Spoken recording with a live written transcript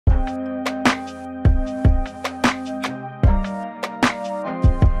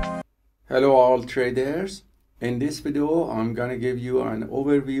Hello all traders. In this video, I'm going to give you an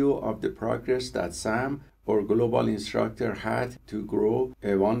overview of the progress that Sam or Global Instructor had to grow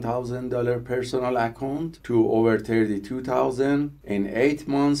a $1,000 personal account to over $32,000 in 8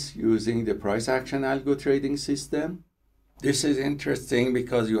 months using the Price Action Algo Trading system. This is interesting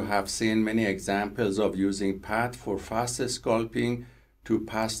because you have seen many examples of using PAAT for fast scalping to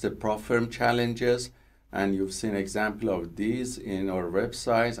pass the prop firm challenges, and you've seen examples of these in our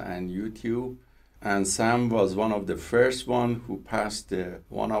website and YouTube. And Sam was one of the first one who passed the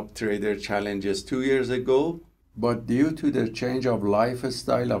one-up trader challenges 2 years ago. But due to the change of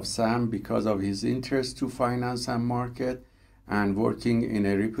lifestyle of Sam because of his interest to finance and market and working in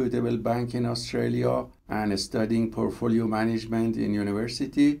a reputable bank in Australia and studying portfolio management in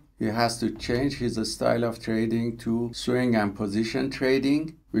university, he has to change his style of trading to swing and position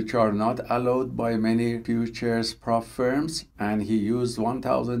trading, which are not allowed by many futures prop firms. And he used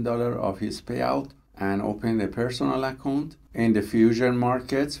 $1,000 of his payout and opened a personal account in the fusion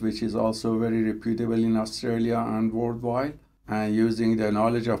markets, which is also very reputable in Australia and worldwide. And using the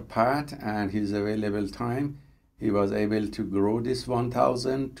knowledge of PAAT and his available time, he was able to grow this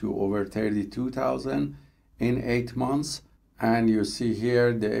 1,000 to over 32,000 in 8 months. And you see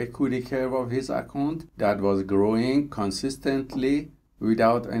here the equity curve of his account that was growing consistently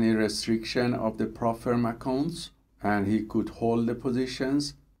without any restriction of the prop firm accounts. And he could hold the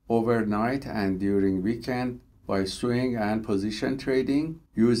positions overnight and during weekend by swing and position trading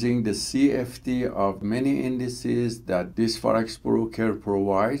using the CFD of many indices that this forex broker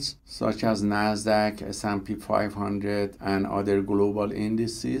provides, such as Nasdaq, S&P 500 and other global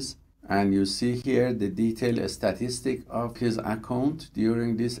indices. And you see here the detailed statistic of his account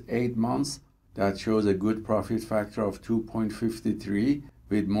during these 8 months that shows a good profit factor of 2.53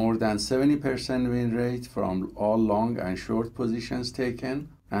 with more than 70% win rate from all long and short positions taken.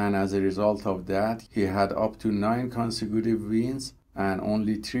 And as a result of that, he had up to 9 consecutive wins and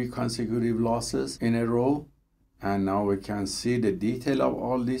only 3 consecutive losses in a row. And now we can see the detail of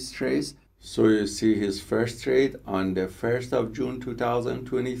all these trades. So you see his first trade on the 1st of June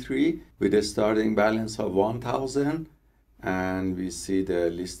 2023 with a starting balance of 1,000. And we see the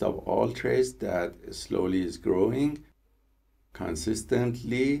list of all trades that slowly is growing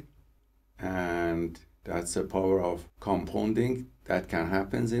consistently. And that's the power of compounding that can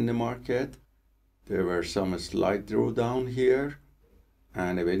happen in the market. There were some slight drawdown here,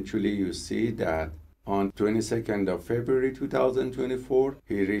 and eventually you see that on 22nd of February 2024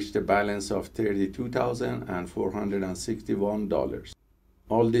 he reached a balance of $32,461.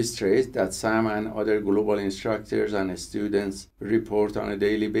 All these trades that Sam and other global instructors and students report on a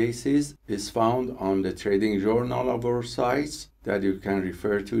daily basis is found on the trading journal of our sites that you can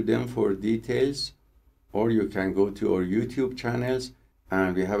refer to them for details. Or you can go to our YouTube channels,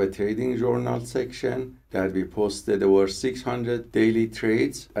 and we have a trading journal section that we posted over 600 daily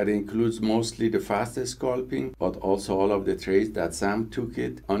trades. That includes mostly the fast scalping, but also all of the trades that Sam took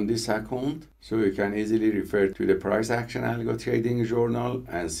it on this account. So you can easily refer to the Price Action Algo Trading journal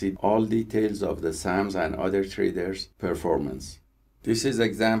and see all details of the Sam's and other traders' performance. This is an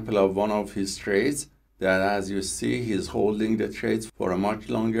example of one of his trades that, as you see, he's holding the trades for a much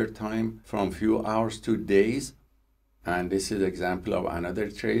longer time, from few hours to days. And this is an example of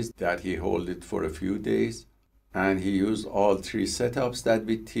another trade that he held it for a few days. And he used all 3 setups that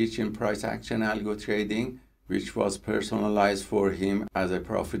we teach in Price Action Algo Trading, which was personalized for him as a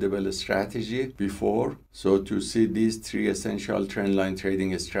profitable strategy before. So to see these 3 essential trendline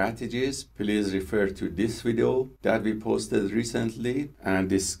trading strategies, please refer to this video that we posted recently and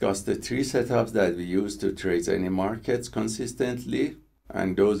discuss the 3 setups that we use to trade any markets consistently.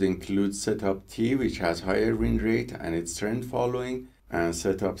 And those include setup T, which has higher win rate and it's trend following, and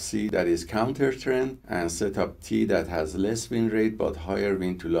setup C that is counter trend, and setup T that has less win rate but higher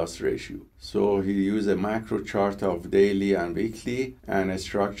win to loss ratio. So he used a macro chart of daily and weekly and a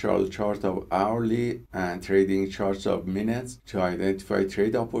structural chart of hourly and trading charts of minutes to identify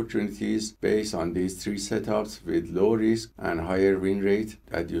trade opportunities based on these 3 setups with low risk and higher win rate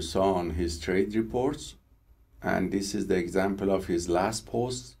that you saw on his trade reports. And this is the example of his last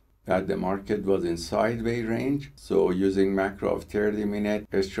post that the market was in sideways range. So using macro of 30 minute,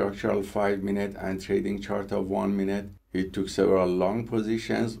 a structural 5 minute and trading chart of 1 minute, he took several long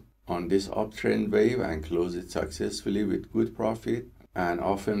positions on this uptrend wave and closed it successfully with good profit, and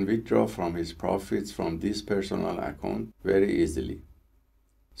often withdraw from his profits from this personal account very easily.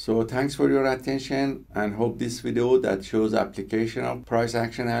 So thanks for your attention, and hope this video that shows application of Price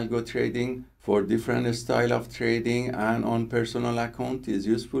Action Algo Trading for different style of trading and on personal account is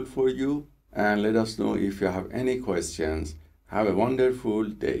useful for you. And let us know if you have any questions. Have a wonderful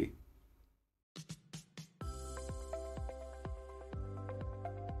day.